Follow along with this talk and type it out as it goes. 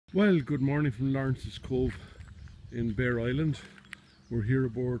Well, good morning from Lawrence's Cove in Bear Island. We're here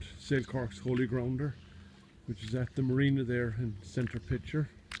aboard Sail Cork's Holy Grounder, which is at the marina there in centre picture.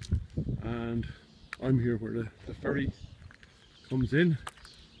 And I'm here where the ferry comes in,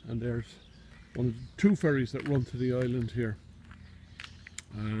 and there's one of the two ferries that run to the island here.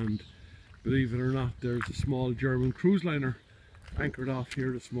 And believe it or not, there's a small German cruise liner anchored off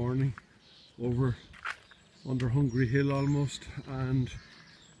here this morning over under Hungry Hill almost, and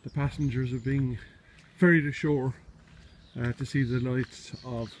the passengers are being ferried ashore to see the lights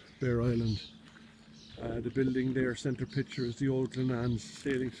of Bear Island. The building there, centre picture, is the old Glenann's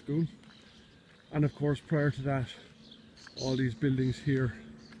sailing school, and of course prior to that all these buildings here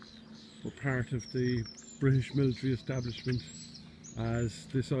were part of the British military establishment, as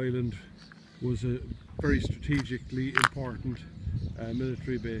this island was a very strategically important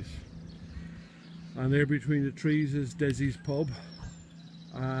military base. And there between the trees is Desi's pub,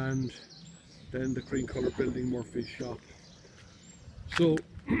 and then the cream colour building Murphy's shop. So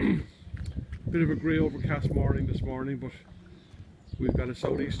bit of a grey overcast morning this morning, but we've got a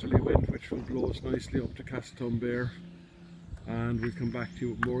southeasterly wind which will blow us nicely up to Castleton, and we'll come back to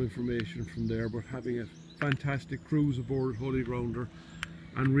you with more information from there. But having a fantastic cruise aboard Holy Grounder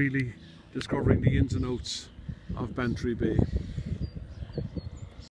and really discovering the ins and outs of Bantry Bay.